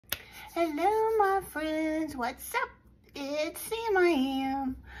Hello, my friends. What's up? It's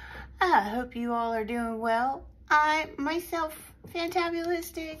Sam. I hope you all are doing well. I, myself,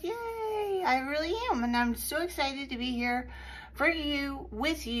 fantabulistic. Yay! I really am. And I'm so excited to be here for you,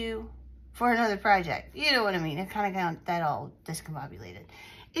 with you, for another project. You know what I mean. I kind of got that all discombobulated.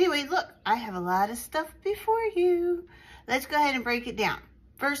 Anyway, look, I have a lot of stuff before you. Let's go ahead and break it down.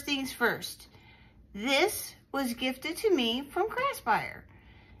 First things first. This was gifted to me from Craspire.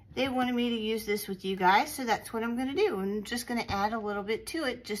 They wanted me to use this with you guys, so that's what I'm going to do. I'm just going to add a little bit to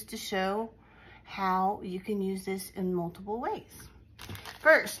it just to show how you can use this in multiple ways.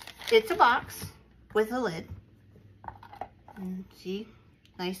 First, it's a box with a lid. And see,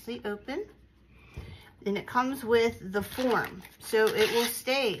 nicely open. Then it comes with the form, so it will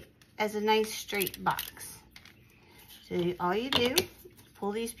stay as a nice straight box. So all you do,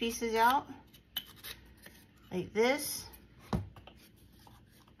 pull these pieces out like this.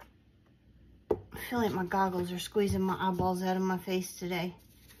 I feel like my goggles are squeezing my eyeballs out of my face today.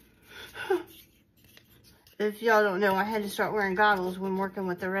 If y'all don't know, I had to start wearing goggles when working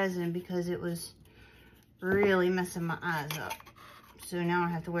with the resin because it was really messing my eyes up. So now I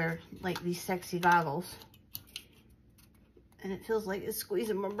have to wear like these sexy goggles. And it feels like it's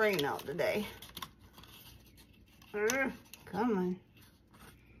squeezing my brain out today. Come on.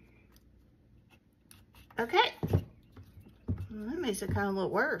 Okay. Well, that makes it kind of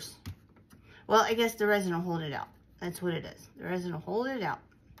look worse. Well, I guess the resin will hold it out. That's what it is. The resin will hold it out.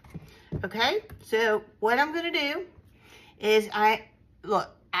 Okay, so what I'm going to do is I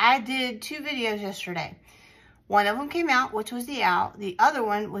did 2 videos yesterday. One of them came out, which was the owl. The other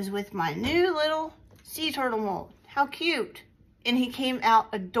one was with my new little sea turtle mold. How cute. And he came out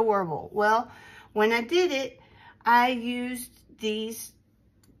adorable. Well, when I did it, I used these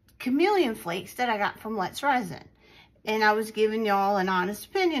Chameleon flakes that I got from Resin. And I was giving y'all an honest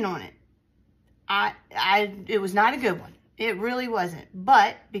opinion on it. It was not a good one. It really wasn't.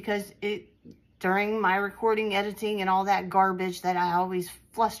 But because during my recording, editing, and all that garbage that I always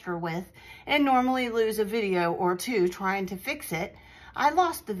fluster with, and normally lose a video or 2 trying to fix it, I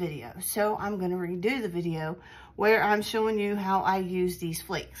lost the video. So I'm going to redo the video where I'm showing you how I use these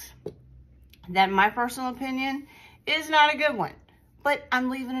flakes. That, in my personal opinion, is not a good one. But I'm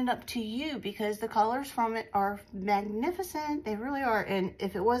leaving it up to you because the colors from it are magnificent. They really are. And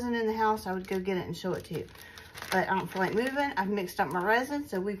if it wasn't in the house, I would go get it and show it to you. But I don't feel like moving. I've mixed up my resin,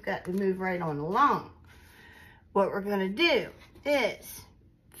 so we've got to move right on along. What we're going to do is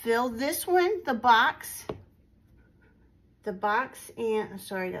fill this one, the box, and,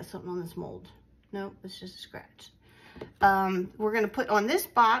 sorry, I got something on this mold. Nope, it's just a scratch. We're going to put on this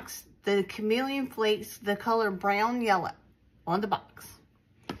box the Chameleon flakes, the color brown yellow, on the box.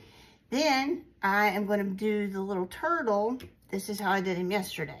 Then I am going to do the little turtle. This is how I did him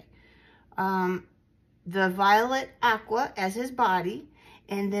yesterday. The violet aqua as his body.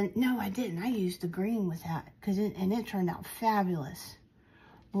 And then, no, I didn't. I used the green with that. And it turned out fabulous.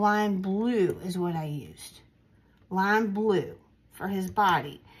 Lime blue is what I used. Lime blue for his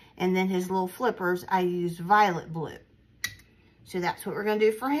body. And then his little flippers, I used violet blue. So that's what we're going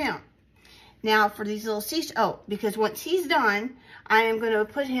to do for him. Now for these little because once he's done, I am going to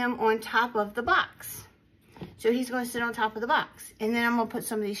put him on top of the box. So he's going to sit on top of the box. And then I'm going to put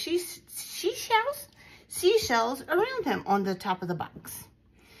some of these seashells around him on the top of the box.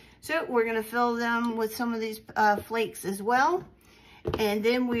 So we're going to fill them with some of these flakes as well. And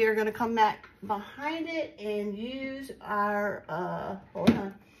then we are going to come back behind it and use our, hold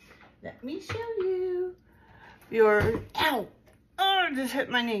on, let me show you, ow! Oh, I just hit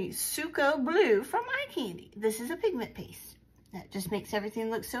my knee. Suco Blue from Eye Candy. This is a pigment paste. That just makes everything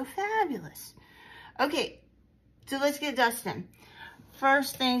look so fabulous. Okay, so let's get dusting.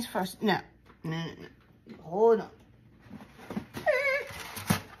 First things first. No. Hold on.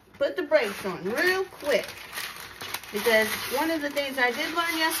 Put the brakes on real quick. Because one of the things I did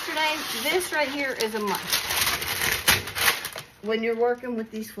learn yesterday, this right here is a must. When you're working with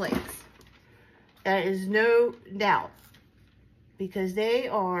these flakes. That is no doubt. Because they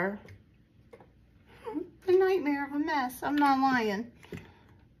are a nightmare of a mess. I'm not lying.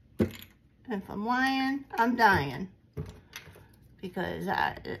 If I'm lying, I'm dying. Because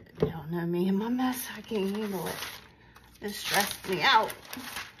you don't know me and my mess. I can't handle it. It stressed me out.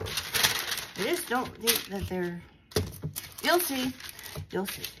 I just don't think that they're... You'll see. You'll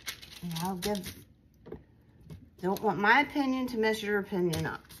see. And I'll give... Don't want my opinion to mess your opinion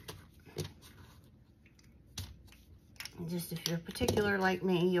up. Just if you're particular like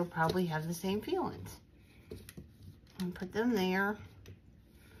me, you'll probably have the same feelings. And put them there.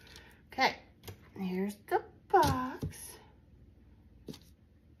 Okay, here's the box.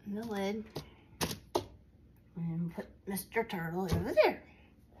 and the lid. And put Mr. Turtle over there.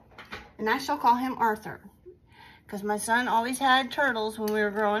 And I shall call him Arthur. Because my son always had turtles when we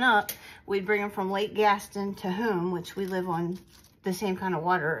were growing up. We'd bring them from Lake Gaston to home, which we live on the same kind of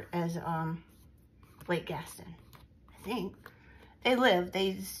water as Lake Gaston. I think. They live,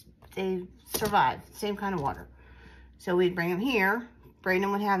 they survive, same kind of water. So we'd bring him here.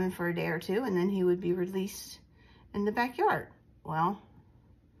 Braden would have him for a day or two, and then he would be released in the backyard. Well,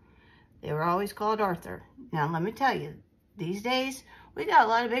 they were always called Arthur. Now, let me tell you, these days, we got a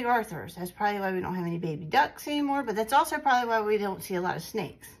lot of big Arthurs. That's probably why we don't have any baby ducks anymore, but that's also probably why we don't see a lot of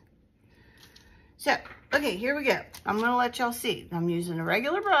snakes. So, okay, here we go. I'm going to let y'all see. I'm using a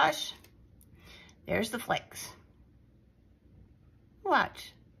regular brush. There's the flakes.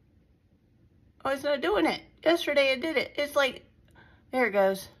 Watch. Oh, it's not doing it. Yesterday it did it. It's like, there it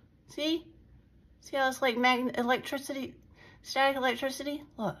goes. See? See how it's like electricity, static electricity?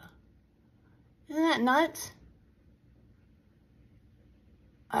 Look. Isn't that nuts?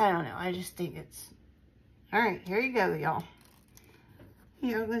 I don't know. I just think it's... Alright, here you go, y'all.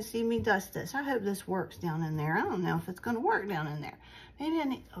 You're going to see me dust this. I hope this works down in there. I don't know if it's going to work down in there. Maybe I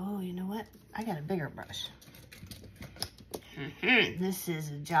need... Oh, you know what? I got a bigger brush. This is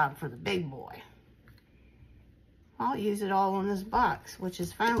a job for the big boy. I'll use it all on this box, which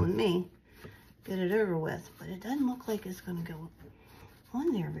is fine with me. Get it over with. But it doesn't look like it's going to go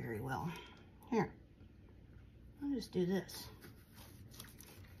on there very well. Here. I'll just do this.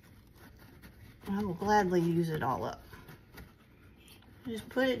 I will gladly use it all up. Just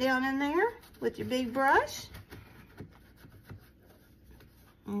put it down in there with your big brush.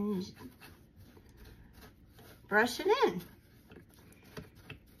 And brush it in.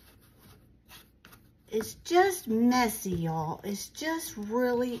 It's just messy, y'all. It's just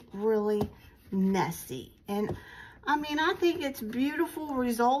really, really messy. And I mean, I think it's beautiful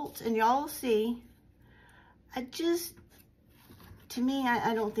results, and y'all will see. To me,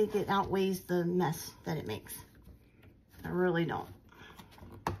 I don't think it outweighs the mess that it makes. I really don't.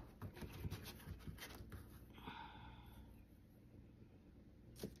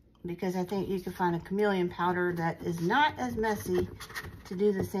 Because I think you can find a Chameleon powder that is not as messy to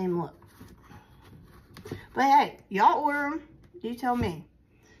do the same look. But hey, y'all order them. You tell me.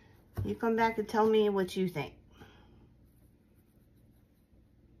 You come back and tell me what you think.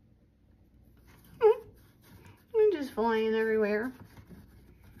 I'm just flying everywhere.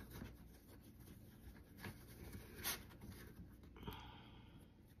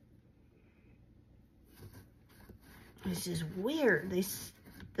 It's just weird.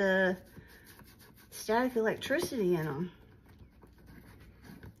 The static electricity in them.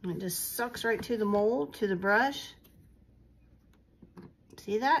 It just sucks right to the mold, to the brush.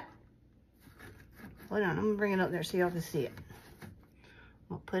 See that? Hold on, I'm gonna bring it up there so y'all can see it.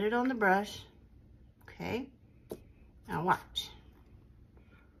 We'll put it on the brush. Okay. Now watch.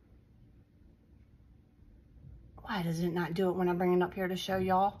 Why does it not do it when I bring it up here to show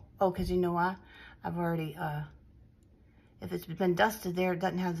y'all? Oh, because you know why? I've already, if it's been dusted there, it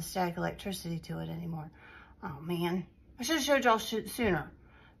doesn't have the static electricity to it anymore. Oh, man. I should have showed y'all sooner.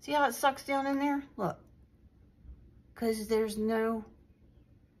 See how it sucks down in there? Look. Because there's no...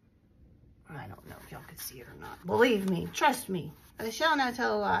 I don't know if y'all can see it or not. Believe me. Trust me. I shall not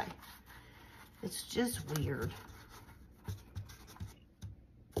tell a lie. It's just weird.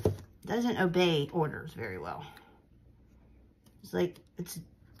 Doesn't obey orders very well. It's like it's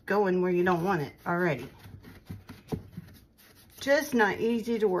going where you don't want it already. Just not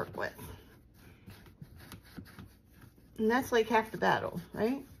easy to work with. And that's like half the battle,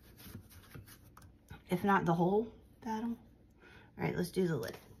 right? If not the whole battle. All right, let's do the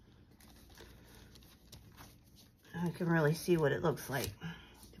lid. I can really see what it looks like.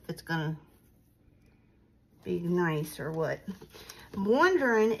 If it's gonna be nice or what. I'm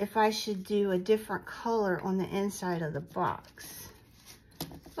wondering if I should do a different color on the inside of the box.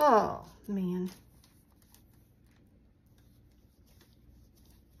 Oh, man.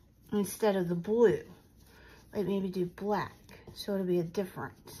 Instead of the blue. Like maybe do black. So it'll be a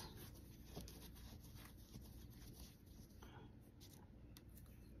different.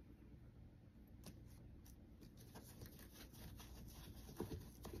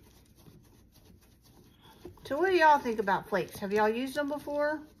 So what do y'all think about flakes? Have y'all used them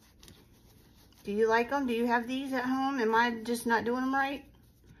before? Do you like them? Do you have these at home? Am I just not doing them right?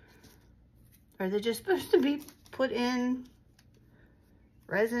 Are they just supposed to be put in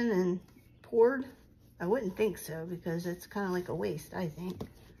resin and poured? I wouldn't think so, because it's kind of like a waste, I think.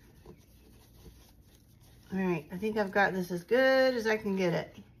 All right, I think I've got this as good as I can get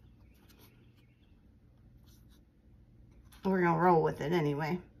it. We're gonna roll with it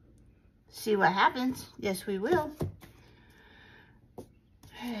anyway. see what happens. Yes, we will.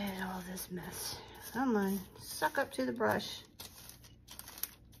 And all this mess. I'm gonna suck up to the brush.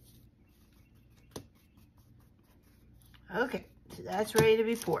 Okay, so that's ready to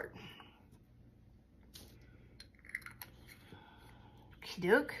be poured. Okie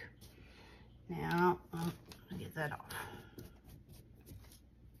doke. Now, I'll get that off.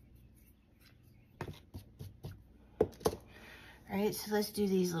 All right, so let's do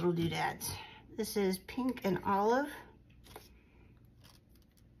these little doodads. This is pink and olive.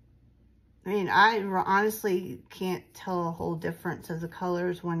 I mean, I honestly can't tell a whole difference of the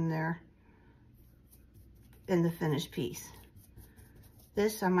colors when they're in the finished piece.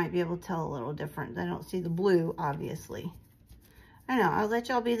 This I might be able to tell a little different. I don't see the blue, obviously. I don't know, I'll let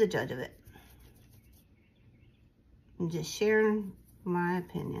y'all be the judge of it. I'm just sharing my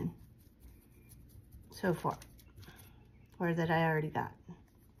opinion so far, or that I already got.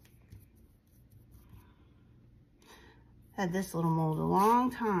 Had this little mold a long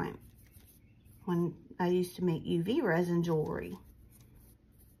time when I used to make UV resin jewelry.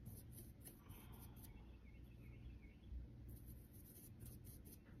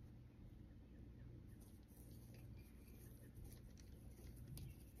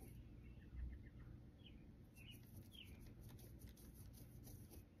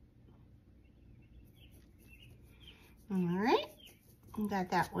 All right,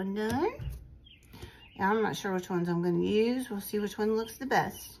 got that one done. Now I'm not sure which ones I'm going to use. We'll see which one looks the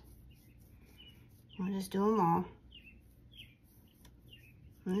best. I'll just do them all.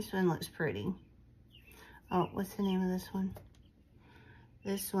 And this one looks pretty. Oh, what's the name of this one?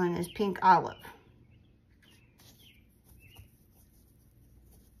 This one is pink olive.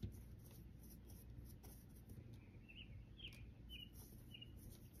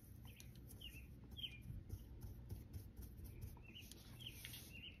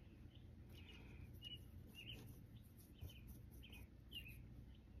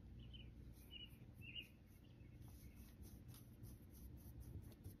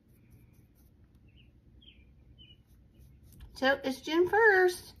 So it's June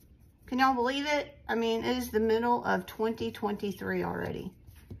 1st. Can y'all believe it? I mean, it is the middle of 2023 already.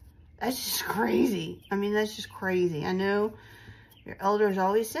 That's just crazy. I mean, that's just crazy. I know your elders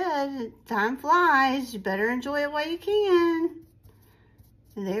always said, time flies. You better enjoy it while you can.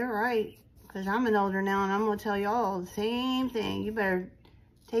 And they're right. Because I'm an elder now, and I'm going to tell y'all the same thing. You better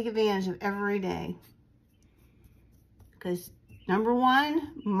take advantage of every day. Because number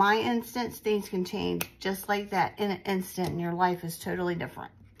one, my instance, things can change just like that in an instant, and your life is totally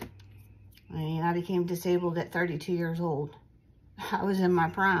different. I mean, I became disabled at 32 years old. I was in my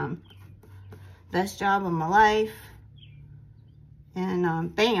prime. Best job of my life.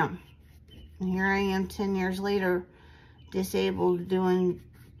 And bam. And here I am 10 years later, disabled, doing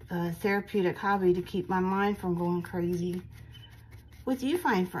a therapeutic hobby to keep my mind from going crazy with you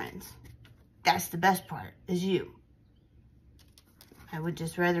fine friends. That's the best part, is you. I would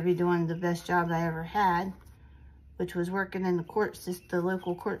just rather be doing the best job I ever had, which was working in the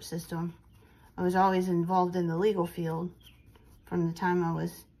local court system. I was always involved in the legal field from the time I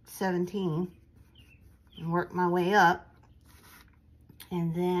was 17 and worked my way up.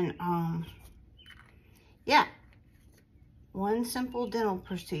 And then, yeah, one simple dental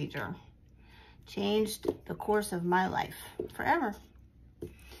procedure changed the course of my life forever.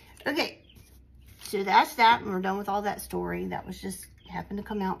 Okay, so that's that, and we're done with all that story. That was just happened to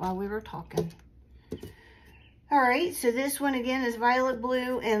come out while we were talking. All right, so this one again is violet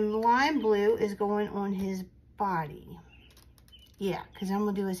blue, and lime blue is going on his body. Yeah, because I'm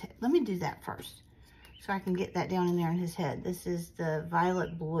going to do his head. Let me do that first so I can get that down in there in his head. This is the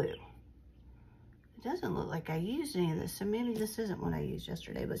violet blue. It doesn't look like I used any of this, so maybe this isn't what I used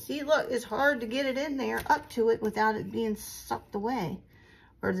yesterday. But see, look, it's hard to get it in there, up to it, without it being sucked away.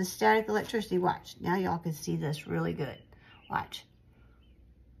 Or the static electricity. Watch. Now y'all can see this really good. Watch.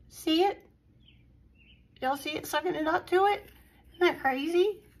 See it? Y'all see it sucking it up to it? Isn't that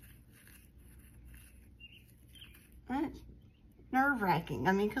crazy? That's nerve-wracking.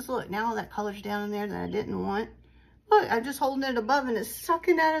 I mean, because look, now all that color's down in there that I didn't want. Look, I'm just holding it above and it's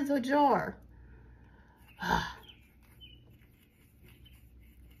sucking out of the jar.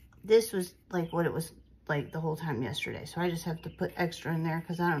 This was like what it was like the whole time yesterday. So I just have to put extra in there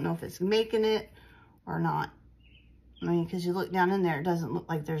because I don't know if it's making it or not. I mean, because you look down in there, it doesn't look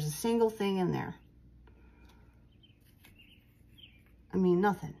like there's a single thing in there. I mean,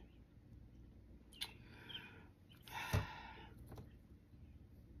 nothing.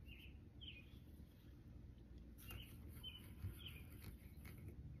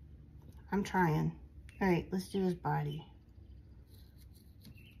 I'm trying. All right, let's do his body.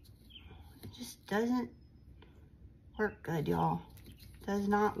 doesn't work good, y'all. Does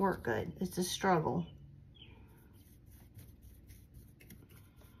not work good. It's a struggle.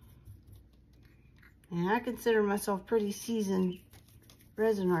 And I consider myself pretty seasoned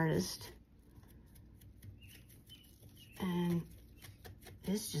resin artist. And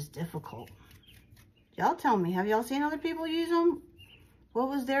it's just difficult. Y'all tell me, have y'all seen other people use them? What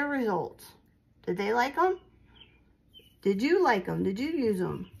was their results? Did they like them? Did you like them? Did you use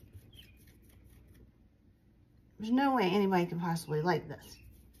them? There's no way anybody can possibly like this.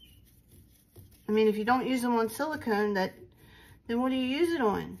 I mean, if you don't use them on silicone, then what do you use it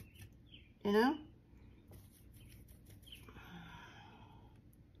on? You know?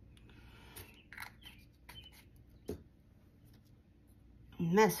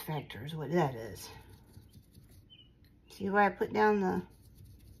 Mess factor is what that is. See where I put down the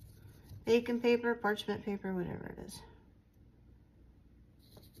baking paper, parchment paper, whatever it is.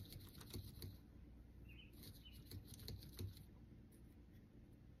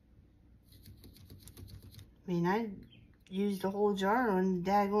 I mean, I used the whole jar on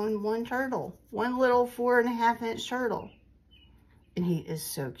daggone one turtle. One little 4.5 inch turtle. And he is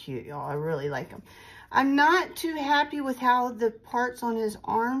so cute, y'all. I really like him. I'm not too happy with how the parts on his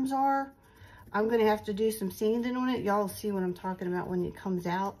arms are. I'm going to have to do some sanding on it. Y'all see what I'm talking about when it comes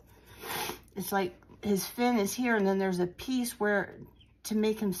out. It's like his fin is here, and then there's a piece where to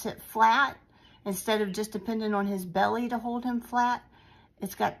make him sit flat, instead of just depending on his belly to hold him flat,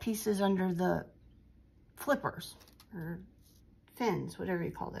 it's got pieces under the flippers or fins, whatever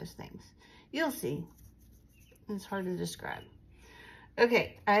you call those things. You'll see. It's hard to describe.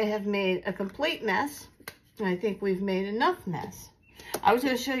 Okay, I have made a complete mess, and I think we've made enough mess. I was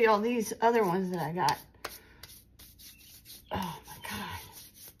going to show you all these other ones that I got. Oh my God.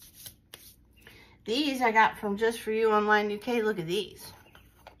 These I got from Just For You Online UK. Look at these.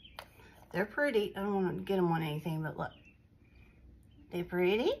 They're pretty. I don't want to get them on anything, but look. They're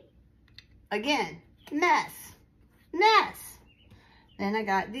pretty. Again, mess. Mess. Then I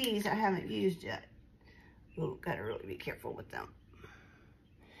got these I haven't used yet. Ooh, gotta really be careful with them.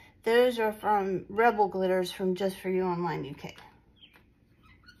 Those are from Rebel Glitters from Just For You Online UK.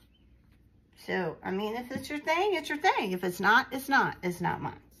 So, I mean, if it's your thing, it's your thing. If it's not, it's not. It's not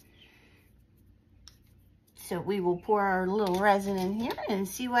mine. So we will pour our little resin in here and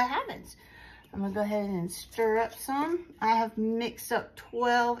see what happens. I'm going to go ahead and stir up some. I have mixed up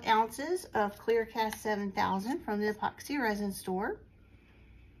 12 ounces of Clear Cast 7000 from the epoxy resin store.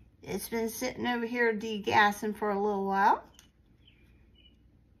 It's been sitting over here degassing for a little while.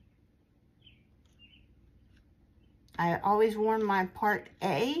 I always warm my part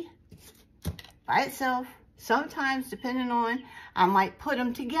A by itself. Sometimes, depending on, I might put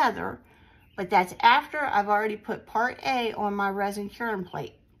them together, but that's after I've already put part A on my resin curing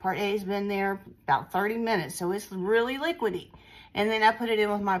plate. Part A has been there about 30 minutes, so it's really liquidy. And then I put it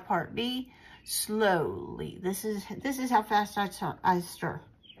in with my part B slowly. This is how fast I stir.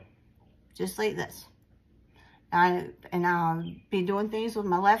 Just like this. And I'll be doing things with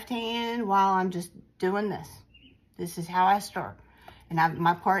my left hand while I'm just doing this. This is how I stir. And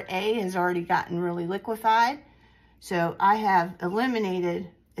my part A has already gotten really liquefied. So I have eliminated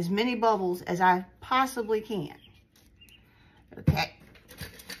as many bubbles as I possibly can. Okay.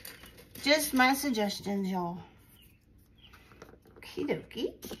 Just my suggestions, y'all. Okie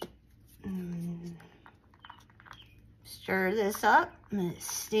dokie. Stir this up. And it's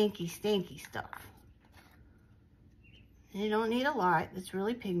stinky, stinky stuff. You don't need a lot. It's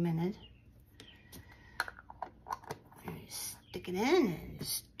really pigmented. Stick it in and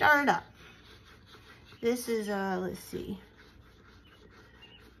stir it up. This is, let's see.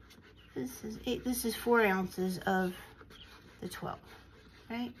 This is 4 ounces of the 12,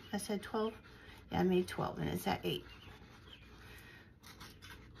 right? I said 12? Yeah, I made 12 and it's at 8.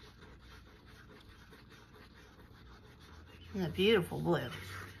 And a beautiful blue.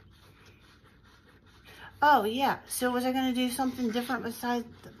 Oh yeah, so was I gonna do something different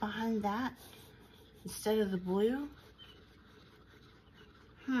behind that instead of the blue?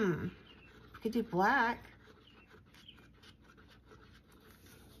 We could do black.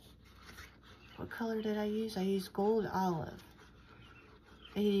 What color did I use? I used gold olive.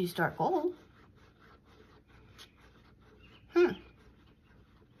 I could use dark gold. I'll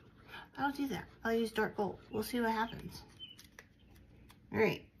do that. I'll use dark gold. We'll see what happens. All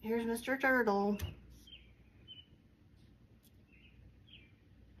right, here's Mr. Turtle.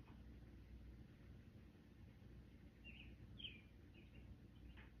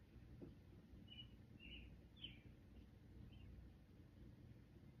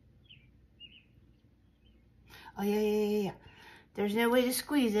 Oh, yeah. there's no way to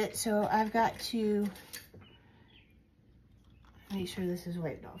squeeze it, so I've got to make sure this is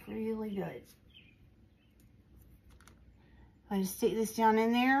wiped off really good. I'm going to stick this down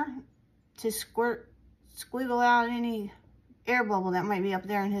in there to squiggle out any air bubble that might be up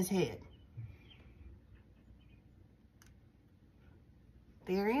there in his head.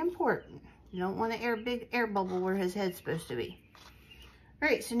 Very important. You don't want a big air bubble where his head's supposed to be. All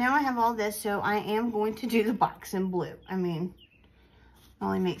right, so now I have all this, so I am going to do the box in blue. I mean, it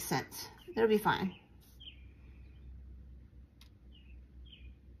only makes sense. It'll be fine.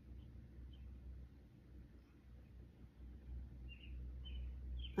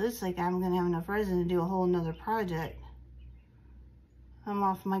 Looks like I'm gonna have enough resin to do a whole nother project. I'm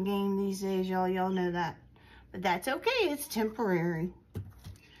off my game these days, y'all. Y'all know that. But that's okay, it's temporary.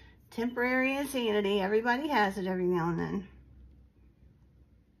 Temporary insanity. Everybody has it every now and then.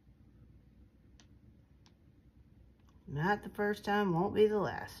 Not the first time, won't be the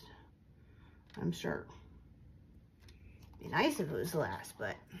last. I'm sure. Be nice if it was the last,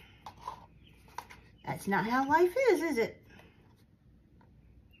 but that's not how life is it?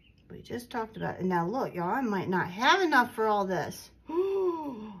 We just talked about it. Now look, y'all, I might not have enough for all this.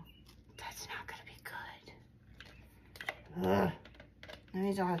 That's not gonna be good. Ugh. That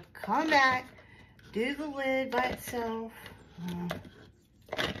means I'll have to come back, do the lid by itself.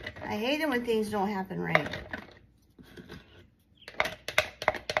 I hate it when things don't happen right.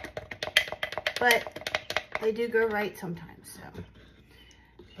 But they do go right sometimes, so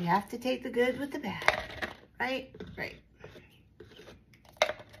you have to take the good with the bad. Right? Right.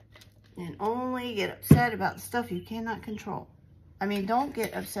 And only get upset about the stuff you cannot control. I mean, don't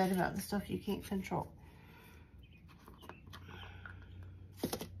get upset about the stuff you can't control.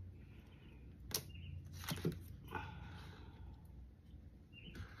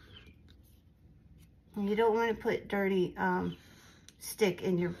 And you don't want to put dirty stick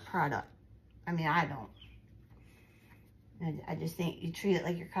in your product. I mean, I don't. I just think you treat it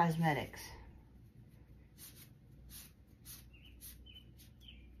like your cosmetics.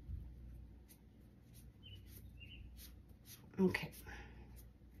 Okay.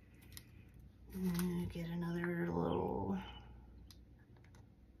 Get another little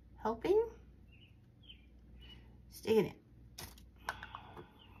helping. Stick it in.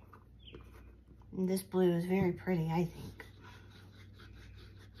 And this blue is very pretty, I think.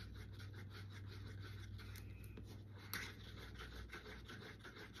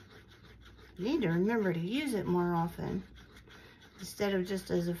 You need to remember to use it more often instead of just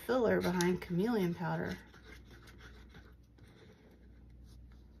as a filler behind Chameleon powder.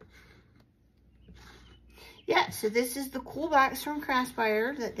 Yeah, so this is the cool box from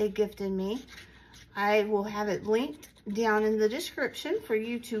Craspire that they gifted me. I will have it linked down in the description for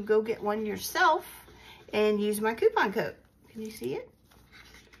you to go get one yourself and use my coupon code. Can you see it?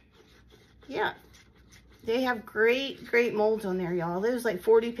 Yeah. They have great, great molds on there, y'all. There's like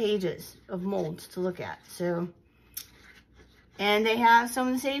 40 pages of molds to look at. So, and they have some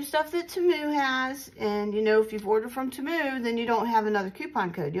of the same stuff that Temu has. And, you know, if you've ordered from Temu, then you don't have another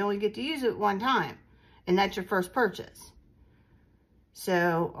coupon code. You only get to use it one time. And that's your first purchase.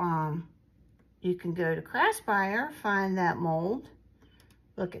 So, you can go to Craspire, find that mold.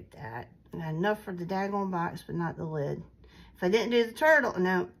 Look at that. I got enough for the daggone box, but not the lid. If I didn't do the turtle,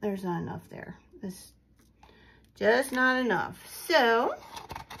 no, there's not enough there. It's just not enough. So,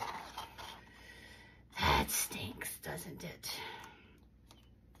 that stinks, doesn't it?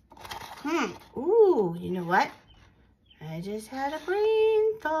 Ooh, you know what? I just had a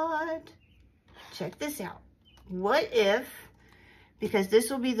brain thought. Check this out. What if, because this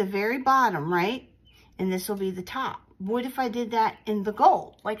will be the very bottom, right? And this will be the top. What if I did that in the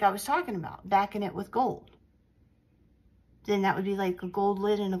gold, like I was talking about, backing it with gold? Then that would be like a gold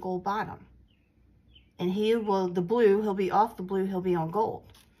lid and a gold bottom. And he will, the blue, he'll be off the blue, he'll be on gold.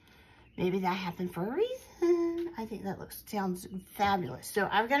 Maybe that happened for a reason. I think that sounds fabulous. So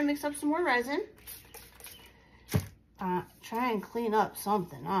I've got to mix up some more resin. Try and clean up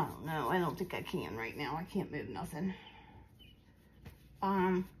something. I don't know. I don't think I can right now. I can't move nothing.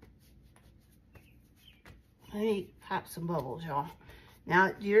 Let me pop some bubbles, y'all.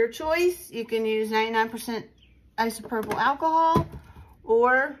 Now, your choice. You can use 99% isopropyl alcohol,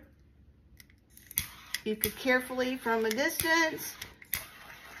 or you could carefully, from a distance,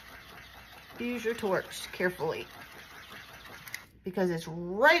 use your torch carefully, because it's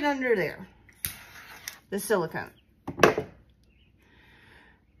right under there, the silicone.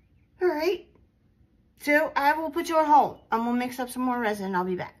 All right, so I will put you on hold. I'm gonna mix up some more resin and I'll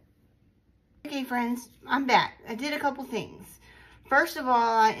be back. Okay, friends, I'm back. I did a couple things. First of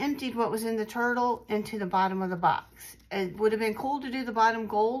all, I emptied what was in the turtle into the bottom of the box. It would have been cool to do the bottom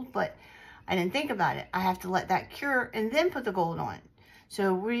gold, but I didn't think about it. I have to let that cure and then put the gold on.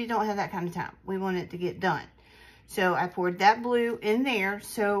 So we don't have that kind of time. We want it to get done. So I poured that blue in there.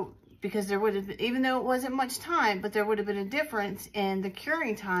 So because there would have been, even though it wasn't much time, but there would have been a difference in the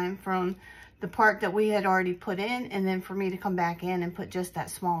curing time from the part that we had already put in, and then for me to come back in and put just that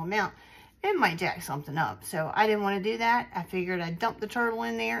small amount, it might jack something up. So I didn't want to do that. I figured I'd dump the turtle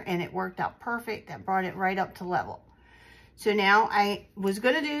in there, and it worked out perfect. That brought it right up to level. So now I was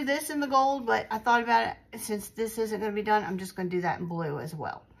going to do this in the gold, but I thought about it. Since this isn't going to be done, I'm just going to do that in blue as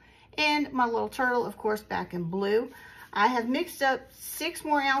well. And my little turtle, of course, back in blue. I have mixed up 6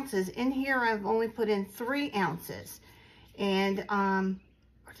 more ounces. In here, I've only put in 3 ounces. And,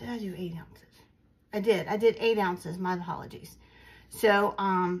 or did I do 8 ounces? I did 8 ounces, my apologies. So,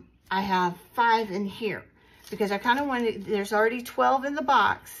 I have 5 in here because I kind of wanted, there's already 12 in the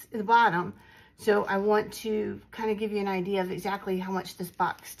box, at the bottom. So I want to kind of give you an idea of exactly how much this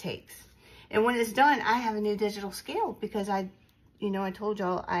box takes. And when it's done, I have a new digital scale because I told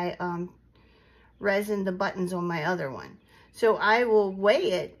y'all I resin the buttons on my other one. So I will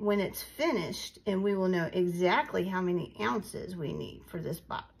weigh it when it's finished and we will know exactly how many ounces we need for this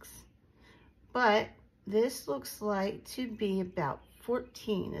box. But this looks like to be about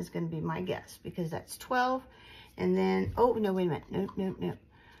 14 is going to be my guess because that's 12. And then, oh, no, wait a minute. Nope.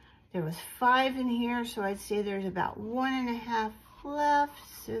 There was 5 in here, so I'd say there's about 1.5 left.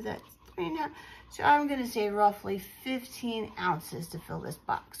 So that's 3.5. So I'm going to say roughly 15 ounces to fill this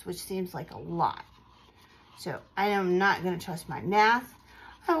box, which seems like a lot. So I am not going to trust my math.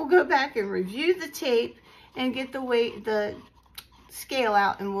 I will go back and review the tape and get the scale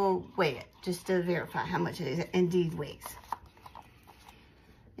out, and we'll weigh it just to verify how much it indeed weighs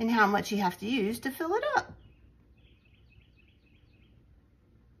and how much you have to use to fill it up.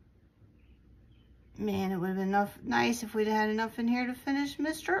 Man, it would have been nice if we'd had enough in here to finish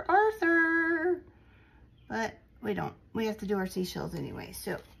Mr. Arthur. But we don't. We have to do our seashells anyway.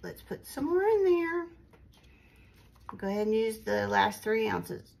 So let's put some more in there. Go ahead and use the last 3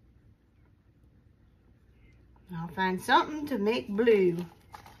 ounces. I'll find something to make blue.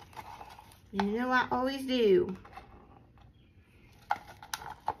 You know I always do.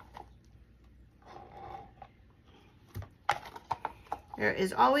 There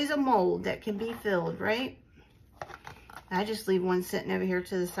is always a mold that can be filled, right? I just leave one sitting over here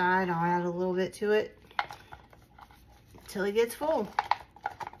to the side. I'll add a little bit to it until it gets full.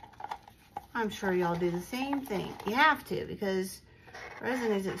 I'm sure y'all do the same thing. You have to, because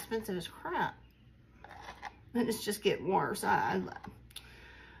resin is expensive as crap. And it's just getting worse. I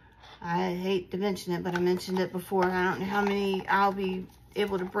hate to mention it, but I mentioned it before. I don't know how many I'll be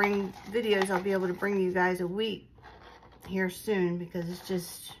able to bring videos. I'll be able to bring you guys a week here soon, because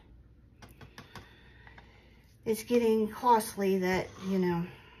it's getting costly that,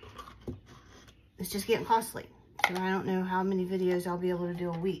 it's just getting costly. So I don't know how many videos I'll be able to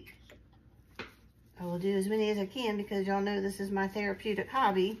do a week. I will do as many as I can because y'all know this is my therapeutic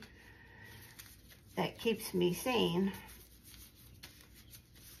hobby that keeps me sane.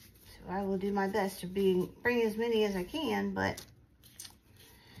 So I will do my best to bring as many as I can, but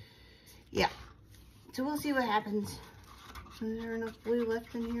yeah. So we'll see what happens. Is there enough blue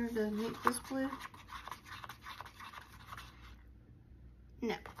left in here to make this blue?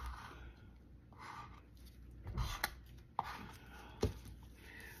 No.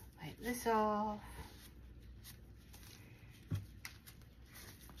 Wipe this off.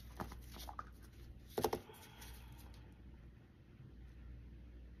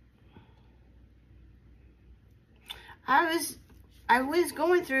 I was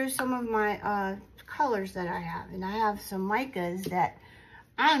going through some of my colors that I have, and I have some micas that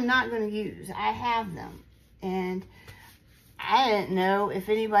I'm not going to use. I have them, and I didn't know if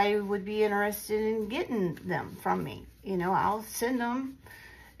anybody would be interested in getting them from me. I'll send them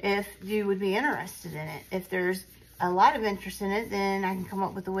if you would be interested in it. If there's a lot of interest in it, then I can come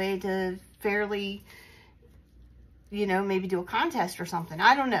up with a way to fairly, maybe do a contest or something.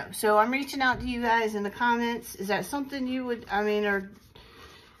 I don't know. So I'm reaching out to you guys in the comments. Is that something you would,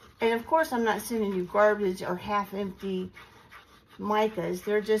 and of course I'm not sending you garbage or half-empty micas.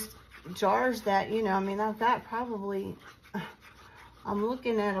 They're just jars that, I've got probably, I'm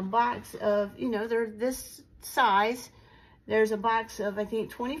looking at a box of, they're this size. There's a box of, I think,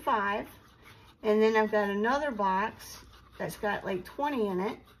 25. And then I've got another box that's got like 20 in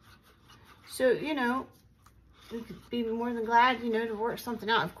it. So, we could be more than glad, to work something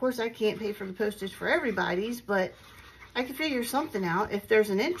out. Of course, I can't pay for the postage for everybody's, but I can figure something out if there's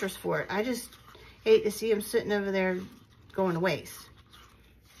an interest for it. I just hate to see them sitting over there going to waste.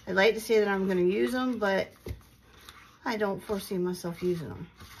 I'd like to say that I'm going to use them, but I don't foresee myself using them.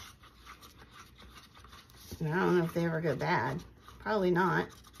 And I don't know if they ever go bad. Probably not.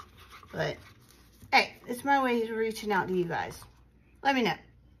 But, hey, it's my way of reaching out to you guys. Let me know.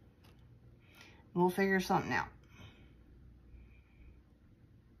 We'll figure something out.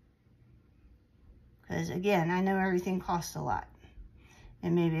 Because, again, I know everything costs a lot.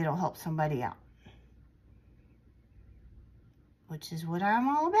 And maybe it'll help somebody out. Which is what I'm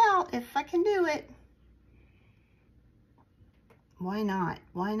all about, if I can do it. Why not?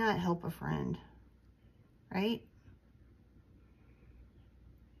 Why not help a friend? Right?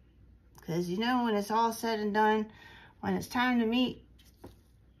 Because, you know, when it's all said and done, when it's time to meet,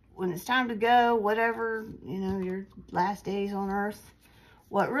 when it's time to go, whatever, you know, your last days on earth,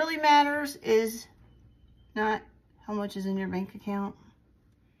 what really matters is not how much is in your bank account,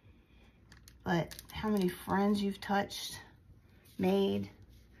 but how many friends you've touched, made,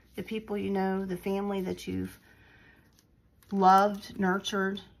 the people you know, the family that you've loved,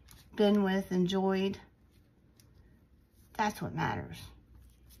 nurtured, been with, enjoyed. That's what matters.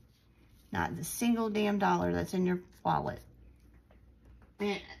 Not the single damn dollar that's in your wallet.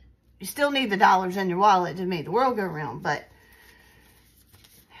 And you still need the dollars in your wallet to make the world go round, but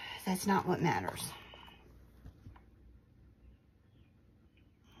that's not what matters.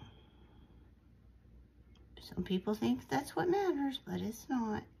 Some people think that's what matters, but it's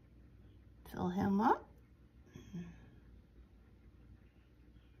not. Fill him up.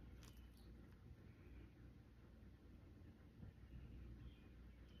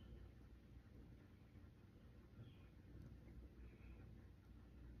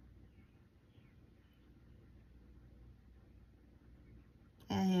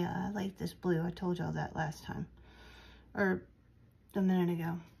 Yeah, I like this blue. I told y'all that last time. Or a minute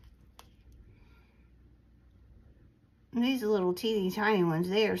ago. And these little teeny tiny ones,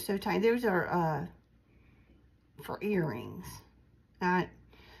 they are so tiny. Those are for earrings. I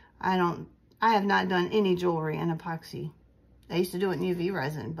have not done any jewelry in epoxy. I used to do it in UV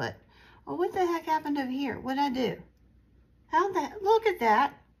resin, but oh, what the heck happened over here? What'd I do? How'd that, look at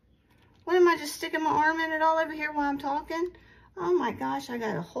that. What am I just sticking my arm in it all over here while I'm talking? Oh my gosh, I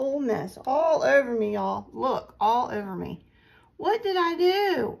got a whole mess all over me, y'all. Look, all over me. What did I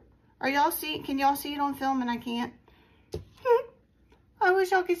do? Are y'all see? Can y'all see it on film and I can't? I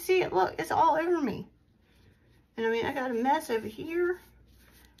wish y'all could see it. Look, it's all over me. And I mean, I got a mess over here.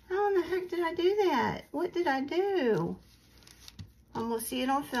 How in the heck did I do that? What did I do? I'm going to see it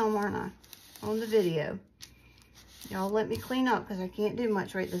on film, aren't I? On the video. Y'all let me clean up because I can't do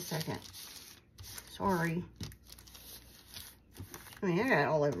much right this second. Sorry. I mean, I got it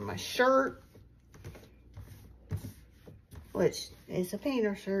all over my shirt. Which is a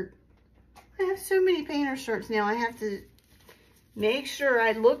painter shirt. I have so many painter shirts now. I have to make sure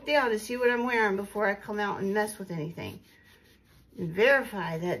I look down to see what I'm wearing before I come out and mess with anything. And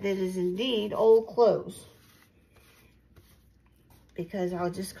verify that it is indeed old clothes. Because I'll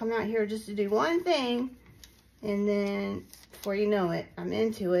just come out here just to do one thing. And then, before you know it, I'm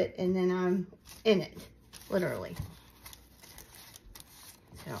into it. And then I'm in it. Literally.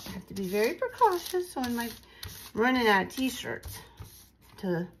 So I have to be very precautious when I'm running out of t-shirts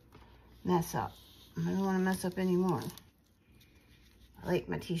to mess up. I don't want to mess up anymore. I like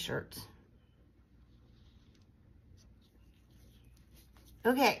my t-shirts.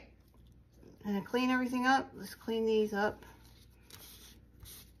 Okay. I'm going to clean everything up. Let's clean these up.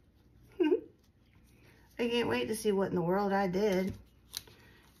 I can't wait to see what in the world I did.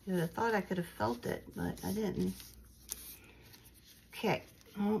 You would have thought I could have felt it, but I didn't. Okay.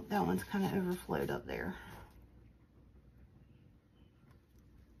 Oh, that one's kind of overflowed up there.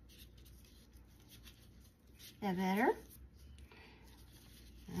 That better?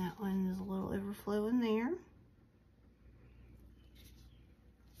 That one is a little overflowing there.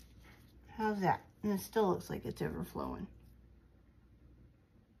 How's that? And it still looks like it's overflowing.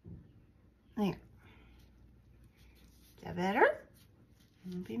 There. Is that better?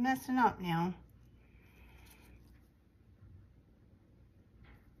 Don't be messing up now.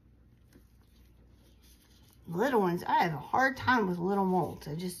 Little ones, I have a hard time with little molds.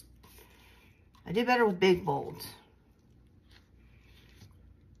 I do better with big molds.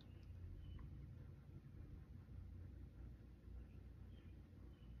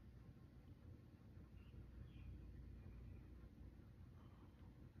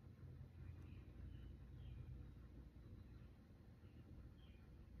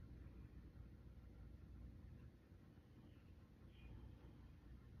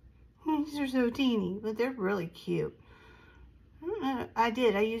 These are so teeny, but they're really cute. I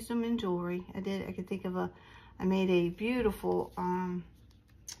used them in jewelry. I could think of a I made a beautiful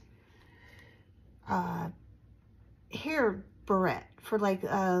hair barrette for like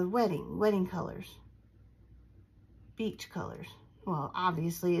wedding colors, beach colors. Well,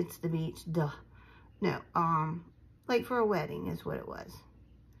 obviously it's the beach, duh. No, like for a wedding is what it was.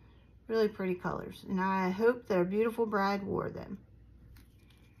 Really pretty colors, and I hope their beautiful bride wore them.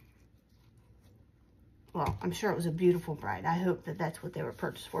 Well, I'm sure it was a beautiful bride. I hope that that's what they were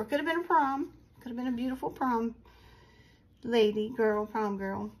purchased for. Could have been a prom. Could have been a beautiful prom lady, girl, prom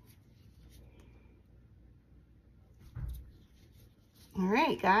girl. All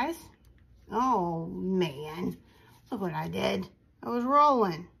right, guys. Oh, man. Look what I did. I was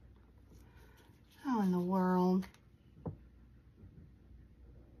rolling. How in the world?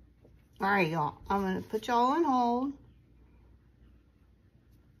 All right, y'all. I'm going to put y'all on hold.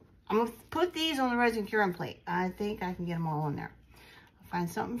 I'm going to put these on the resin curing plate. I think I can get them all in there. I'll find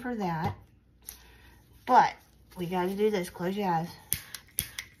something for that. But we got to do this. Close your eyes.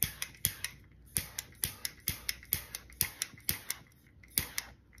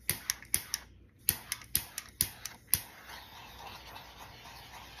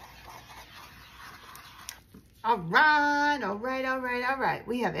 All right, all right, all right, all right.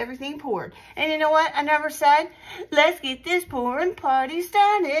 We have everything poured. And you know what? I never said, let's get this pouring party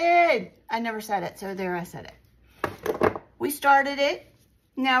started. I never said it, so there I said it. We started it.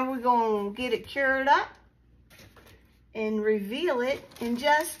 Now we're going to get it cured up and reveal it in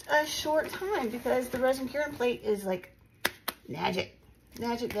just a short time because the resin curing plate is like magic.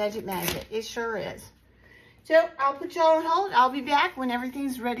 Magic, magic, magic. It sure is. So I'll put y'all on hold. I'll be back when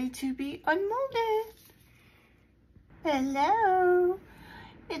everything's ready to be unmolded. Hello.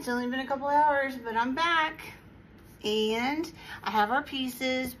 It's only been a couple hours, but I'm back. And I have our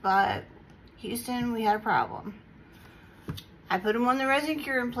pieces, but Houston, we had a problem. I put them on the resin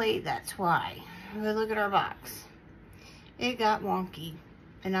curing plate, that's why. But look at our box. It got wonky.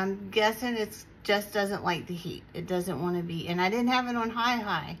 And I'm guessing it just doesn't like the heat. It doesn't want to be, and I didn't have it on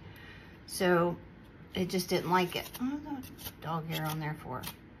high. So it just didn't like it. Oh, no dog hair on there for it.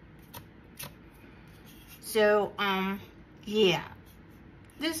 So, yeah,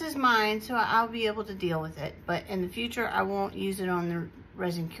 this is mine, so I'll be able to deal with it. But in the future, I won't use it on the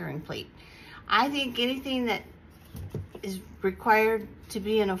resin curing plate. I think anything that is required to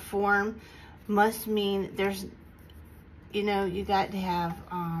be in a form must mean there's, you know, you got to have,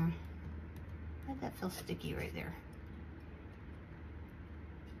 why did that feel sticky right there?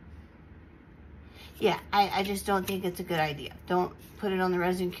 Yeah, I just don't think it's a good idea. Don't put it on the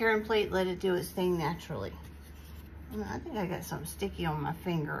resin curing plate. Let it do its thing naturally. I think I got something sticky on my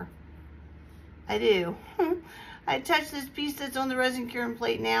finger. I do. I touched this piece that's on the resin curing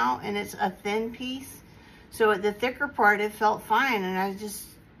plate now, and it's a thin piece. So at the thicker part, it felt fine, and I just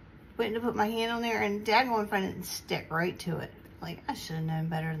went to put my hand on there, and daggone if I didn't stick right to it. Like, I should have known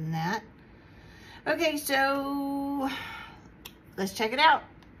better than that. Okay, so let's check it out.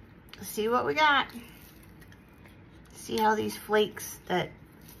 Let's see what we got. See how these flakes that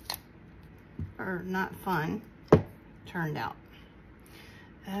are not fun turned out.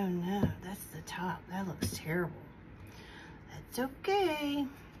 Oh no, that's the top. That looks terrible. That's okay.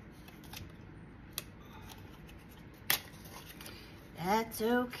 That's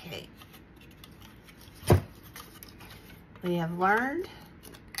okay. We have learned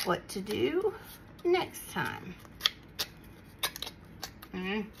what to do next time.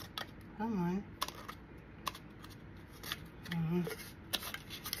 Come on.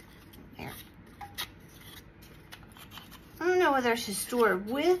 There. I don't know whether I should store it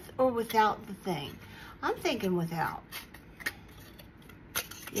with or without the thing. I'm thinking without.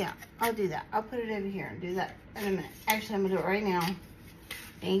 Yeah, I'll do that. I'll put it over here and do that in a minute. Actually, I'm gonna do it right now.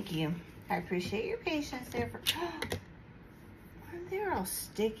 Thank you. I appreciate your patience there. They're all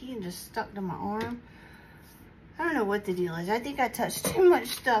sticky and just stuck to my arm. I don't know what the deal is. I think I touched too much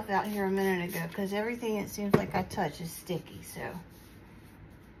stuff out here a minute ago because everything it seems like I touch is sticky. So,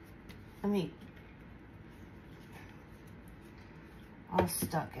 let me, all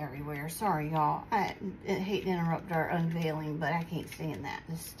stuck everywhere. Sorry, y'all. I hate to interrupt our unveiling, but I can't stand that.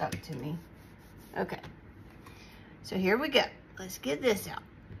 It's stuck to me. Okay. So here we go. Let's get this out.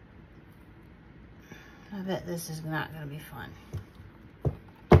 I bet this is not going to be fun.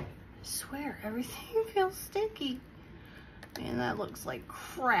 I swear, everything feels sticky. Man, that looks like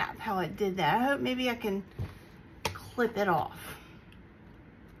crap how I did that. I hope maybe I can clip it off.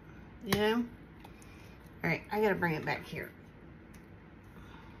 You know? All right, I got to bring it back here.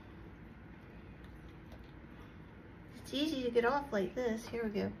 It's easy to get off like this. Here we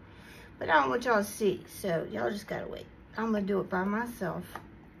go. But I don't want y'all to see, so y'all just got to wait. I'm going to do it by myself.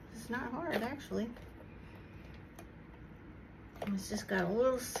 It's not hard, actually. It's just got a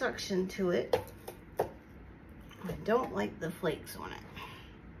little suction to it. I don't like the flakes on it.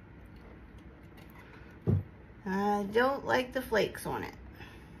 I don't like the flakes on it.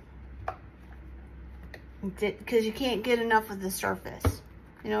 Because you can't get enough of the surface.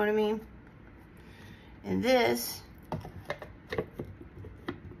 You know what I mean? And this,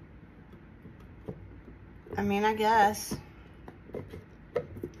 I mean, I guess.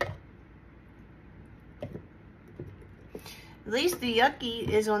 At least the yucky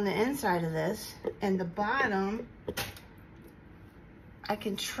is on the inside of this. And the bottom, I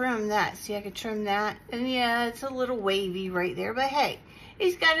can trim that. See, I can trim that. And yeah, it's a little wavy right there. But hey,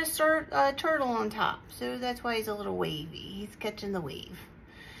 he's got a turtle on top. So that's why he's a little wavy. He's catching the wave.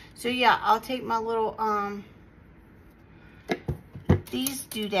 So yeah, I'll take my little, these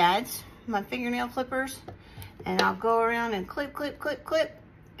doodads, my fingernail clippers, and I'll go around and clip, clip, clip, clip.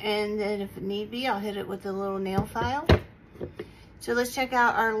 And then if it need be, I'll hit it with a little nail file. So let's check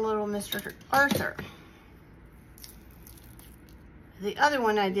out our little Mr. Arthur. The other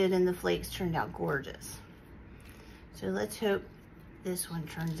one I did in the flakes turned out gorgeous. So let's hope this one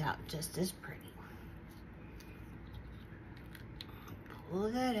turns out just as pretty. Pull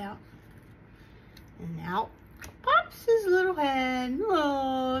that out. And out pops his little head.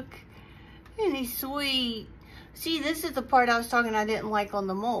 Look. Isn't he sweet? See, this is the part I was talking I didn't like on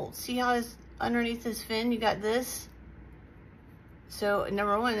the mold. See how it's underneath his fin, you got this? So,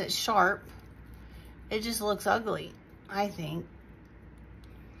 number one, it's sharp. It just looks ugly, I think.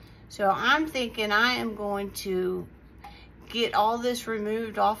 So, I'm thinking I am going to get all this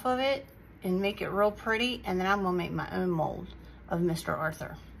removed off of it and make it real pretty. And then I'm going to make my own mold of Mr.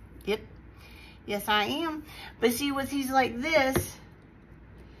 Arthur. Yep. Yes, I am. But see, with he's like this,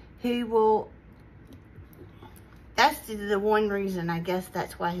 he will... That's the one reason, I guess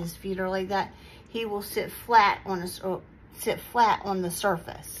that's why his feet are like that. He will sit flat on the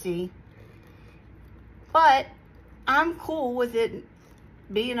surface, see? But I'm cool with it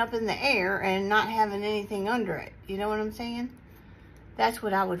being up in the air and not having anything under it. You know what I'm saying? That's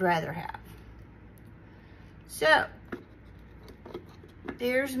what I would rather have. So,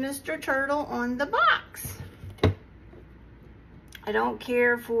 there's Mr. Turtle on the box. I don't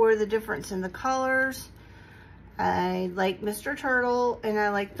care for the difference in the colors. I like Mr. Turtle and I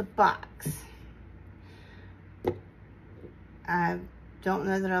like the box. I don't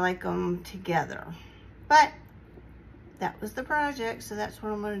know that I like them together, but that was the project, so that's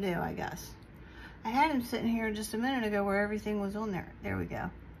what I'm going to do, I guess. I had him sitting here just a minute ago where everything was on there. There we go.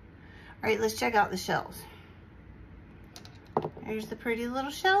 All right, let's check out the shells. There's the pretty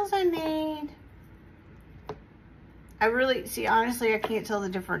little shells I made. I really, see, honestly, I can't tell the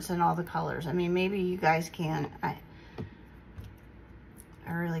difference in all the colors. I mean, maybe you guys can. I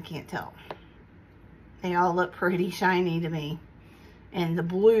really can't tell. They all look pretty shiny to me. And the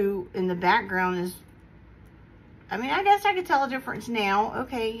blue in the background is, I mean, I guess I could tell a difference now.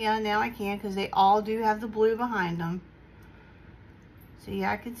 Okay, yeah, now I can, because they all do have the blue behind them. So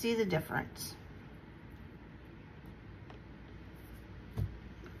yeah, I can see the difference.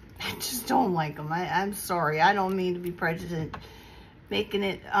 I just don't like them. I'm sorry. I don't mean to be prejudiced, making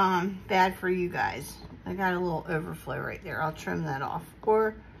it bad for you guys. I got a little overflow right there. I'll trim that off.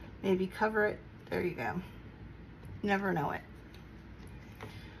 Or maybe cover it. There you go. Never know it.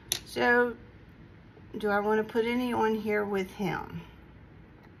 So, do I want to put any on here with him?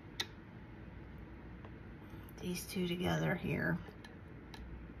 These two together here.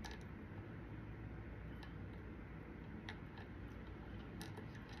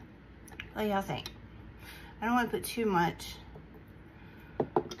 What do y'all think? I don't want to put too much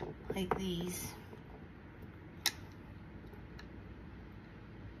like these.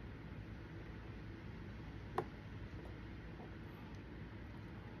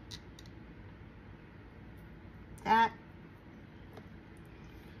 That.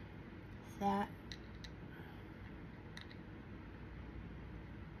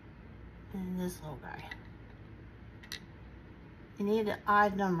 And this little guy. You need an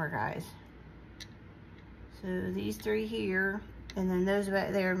odd number, guys. So these three here, and then those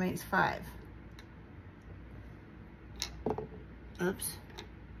back there makes 5. Oops.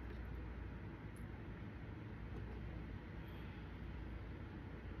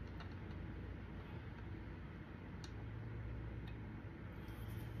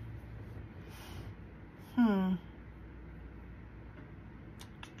 Oh.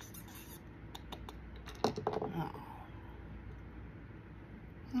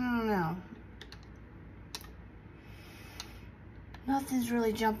 I don't know. Nothing's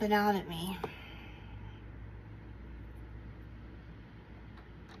really jumping out at me.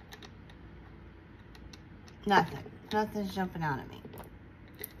 Nothing. Nothing's jumping out at me.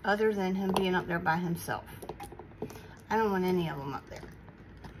 Other than him being up there by himself. I don't want any of them up there.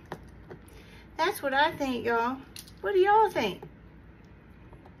 That's what I think, y'all. What do y'all think?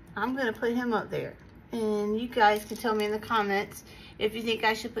 I'm going to put him up there. And you guys can tell me in the comments if you think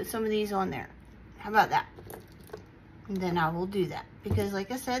I should put some of these on there. How about that? And then I will do that. Because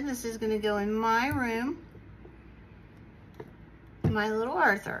like I said, this is going to go in my room. My little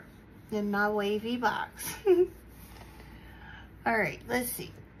Arthur. In my wavy box. Alright, let's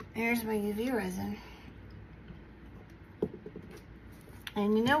see. Here's my UV resin.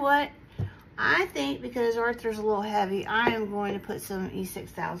 And you know what? I think because Arthur's a little heavy, I am going to put some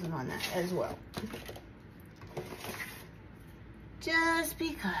E6000 on that as well. Just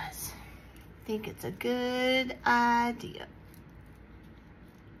because I think it's a good idea.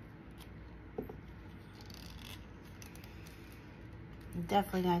 I'm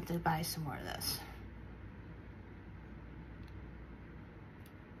definitely going to have to buy some more of this.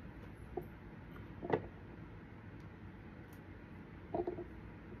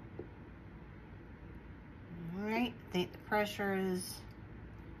 Alright, I think the pressure is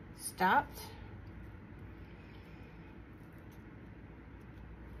stopped.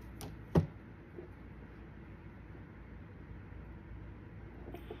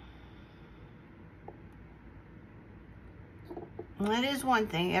 And that is one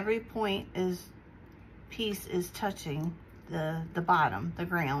thing. Every piece is touching the bottom, the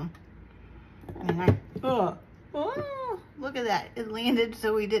ground. I mean, oh, look at that. It landed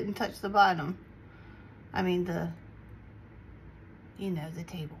so we didn't touch the bottom. I mean, the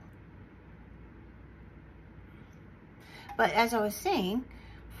table. But as I was saying,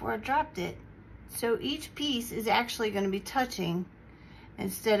 before I dropped it, so each piece is actually going to be touching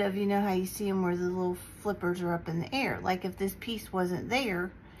instead of, you know how you see them where the little flippers are up in the air. Like if this piece wasn't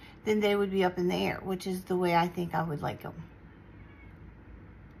there, then they would be up in the air, which is the way I think I would like them.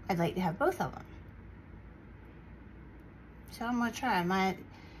 I'd like to have both of them. So I'm going to try my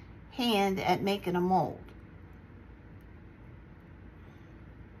hand at making a mold.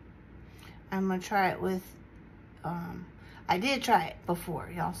 I'm going to try it with, I did try it before.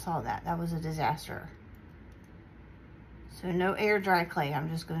 Y'all saw that. That was a disaster. So no air dry clay. I'm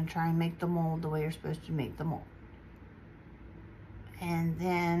just going to try and make the mold the way you're supposed to make the mold. And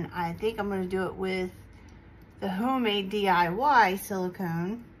then I think I'm going to do it with the homemade DIY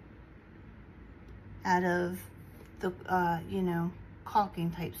silicone out of the,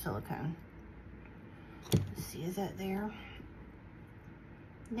 caulking type silicone. Let's see, is that there?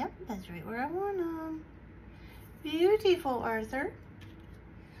 Yep, that's right where I want them. Beautiful, Arthur.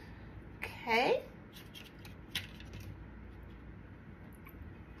 Okay.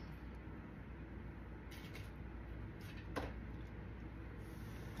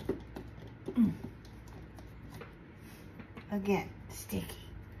 Again, sticky.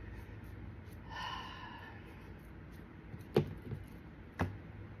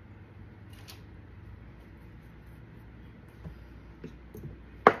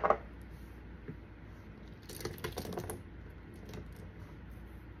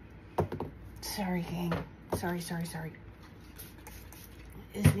 Sorry, gang. Sorry.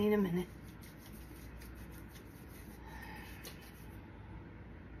 Just need a minute.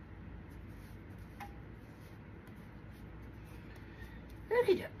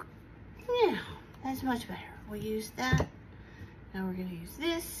 Okie doke. Now, that's much better. We'll use that. Now we're going to use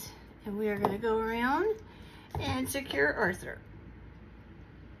this. And we are going to go around and secure Arthur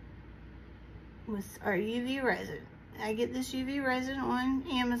with our UV resin. I get this UV resin on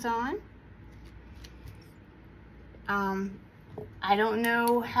Amazon. I don't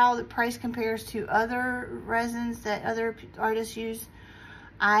know how the price compares to other resins that other artists use.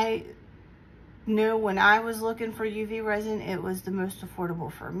 I know when I was looking for UV resin, it was the most affordable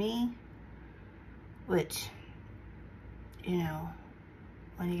for me, which,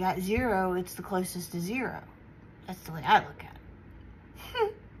 when you got zero, it's the closest to zero. That's the way I look at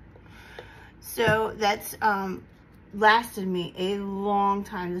it. So that's lasted me a long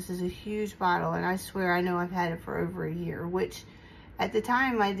time. This is a huge bottle, and I swear I know I've had it for over a year, which at the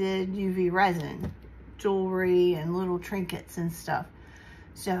time I did UV resin, jewelry and little trinkets and stuff.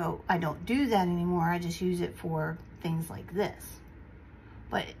 So I don't do that anymore. I just use it for things like this.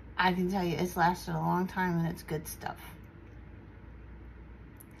 But I can tell you it's lasted a long time and it's good stuff.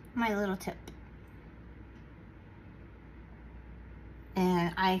 My little tip.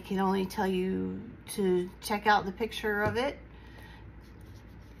 And I can only tell you to check out the picture of it,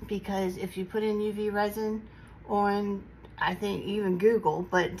 because if you put in UV resin on, I think even Google,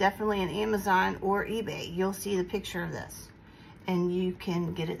 but definitely in Amazon or eBay, you'll see the picture of this and you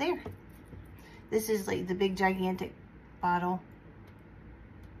can get it there. This is like the big gigantic bottle.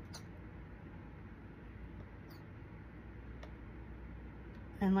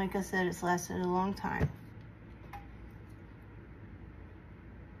 And like I said, it's lasted a long time.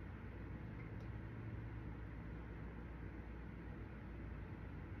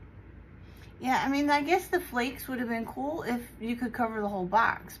 Yeah, I mean, I guess the flakes would have been cool if you could cover the whole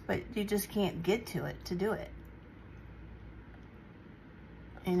box, but you just can't get to it to do it.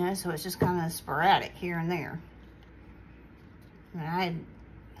 You know, so it's just kind of sporadic here and there. And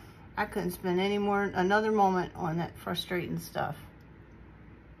I couldn't spend another moment on that frustrating stuff.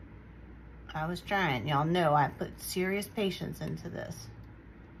 I was trying. Y'all know I put serious patience into this.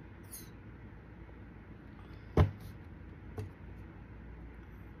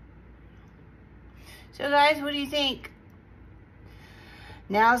 So guys, what do you think?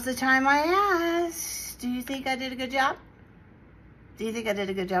 Now's the time I ask. Do you think I did a good job? Do you think I did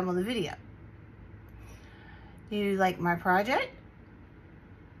a good job on the video? Do you like my project?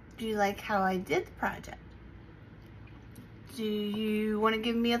 Do you like how I did the project? Do you want to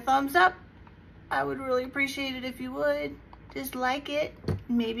give me a thumbs up? I would really appreciate it if you would. Just like it.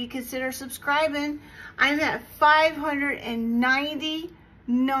 Maybe consider subscribing. I'm at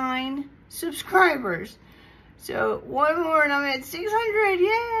 599 subscribers. So one more and I'm at 600.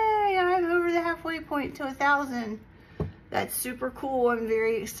 Yay! I'm over the halfway point to 1,000. That's super cool. I'm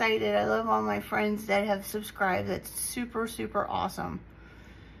very excited. I love all my friends that have subscribed. That's super, super awesome.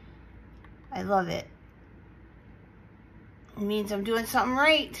 I love it. It means I'm doing something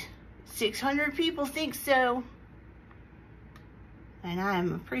right. 600 people think so. And I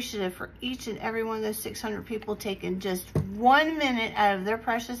am appreciative for each and every one of those 600 people taking just 1 minute out of their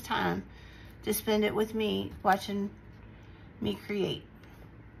precious time to spend it with me, watching me create.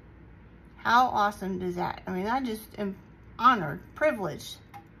 How awesome does that? I mean, I just am honored, privileged.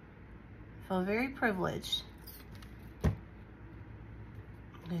 I feel very privileged.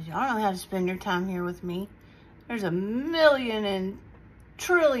 Because y'all don't have to spend your time here with me. There's a million and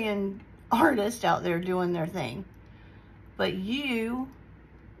trillion artists out there doing their thing. But you,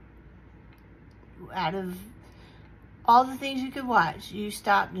 out of all the things you could watch, you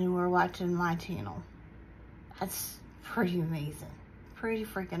stopped and were watching my channel. That's pretty amazing. Pretty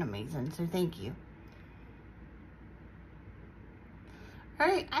freaking amazing. So thank you. All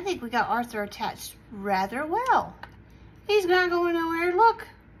right, I think we got Arthur attached rather well. He's not going nowhere. Look.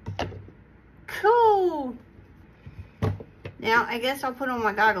 Cool. Now, I guess I'll put on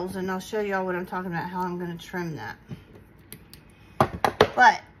my goggles and I'll show y'all what I'm talking about, how I'm going to trim that.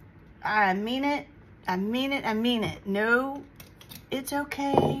 But I mean it. I mean it. I mean it. No, it's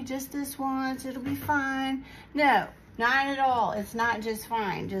okay. Just this once. It'll be fine. No, not at all. It's not just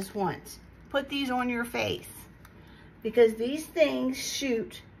fine. Just once. Put these on your face. Because these things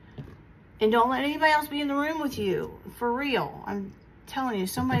shoot. And don't let anybody else be in the room with you. For real. I'm telling you,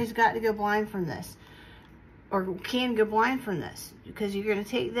 somebody's got to go blind from this. Or can go blind from this. Because you're going to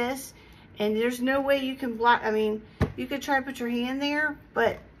take this. And there's no way you can block. I mean, you could try to put your hand there.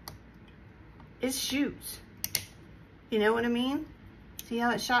 But it shoots. You know what I mean? See how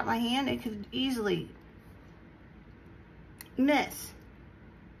it shot my hand? It could easily miss.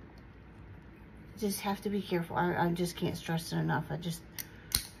 Just have to be careful. I just can't stress it enough.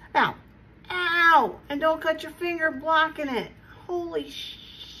 Ow. Ow! And don't cut your finger blocking it. Holy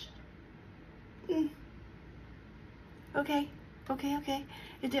sh... Okay. Okay, okay.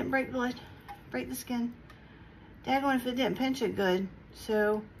 It didn't break blood. Break the skin. Daggone if it didn't pinch it good.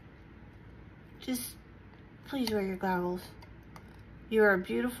 So, just please wear your goggles. You're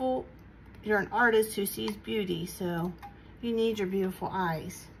beautiful. You're an artist who sees beauty, so you need your beautiful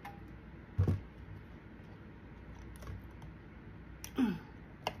eyes.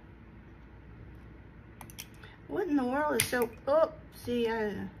 What in the world is so... Oh, see,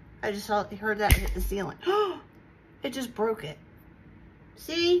 I just heard that hit the ceiling. It just broke it.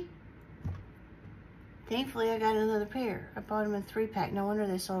 See? Thankfully, I got another pair. I bought them in 3-pack. No wonder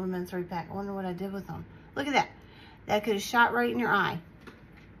they sold them in 3-pack. I wonder what I did with them. Look at that. That could have shot right in your eye.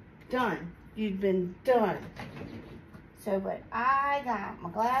 Done. You've been done. So, but I got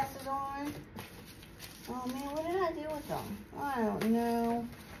my glasses on. Oh, man, what did I do with them? I don't know.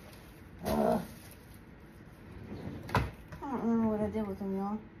 Ugh. I don't remember what I did with them,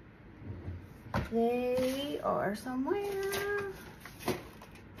 y'all. They are somewhere.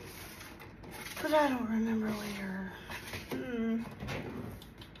 But I don't remember where. I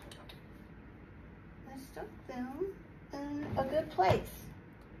stuck them in a good place.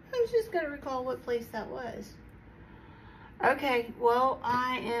 I'm just going to recall what place that was. Okay, well,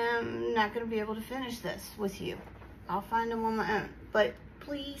 I am not going to be able to finish this with you. I'll find them on my own. But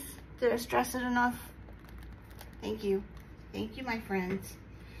please, did I stress it enough? Thank you. Thank you, my friends.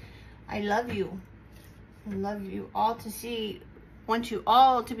 I love you. I love you all to see. Want you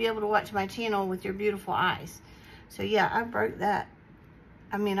all to be able to watch my channel with your beautiful eyes. So yeah, I broke that.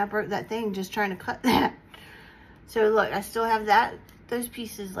 I mean, I broke that thing just trying to cut that. So look, I still have those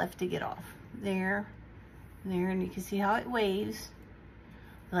pieces left to get off. There, and you can see how it waves.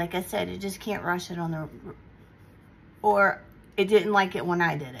 Like I said, it just can't rush it on the, or it didn't like it when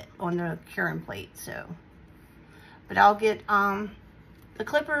I did it on the curing plate, so. But I'll get the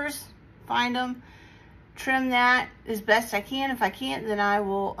clippers, find them, trim that as best I can. If I can't, then I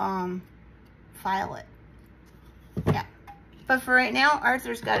will file it. Yeah. But for right now,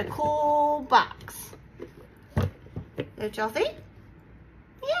 Arthur's got a cool box. Don't y'all think?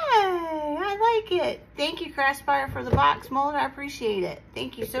 Yay! I like it. Thank you, Craspire, for the box mold. I appreciate it.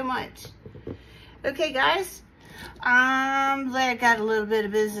 Thank you so much. Okay, guys. I got a little bit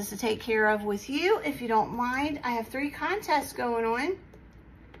of business to take care of with you, if you don't mind. I have 3 contests going on.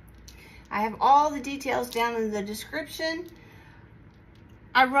 I have all the details down in the description.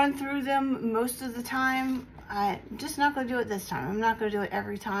 I run through them most of the time. I'm just not going to do it this time. I'm not going to do it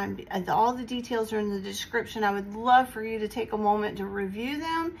every time. All the details are in the description. I would love for you to take a moment to review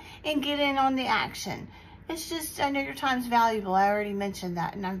them and get in on the action. It's just, I know your time's valuable. I already mentioned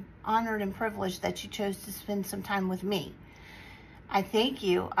that, and I'm honored and privileged that you chose to spend some time with me. I thank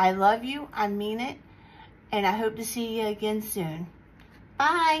you. I love you. I mean it. And I hope to see you again soon.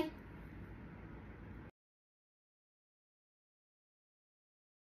 Bye.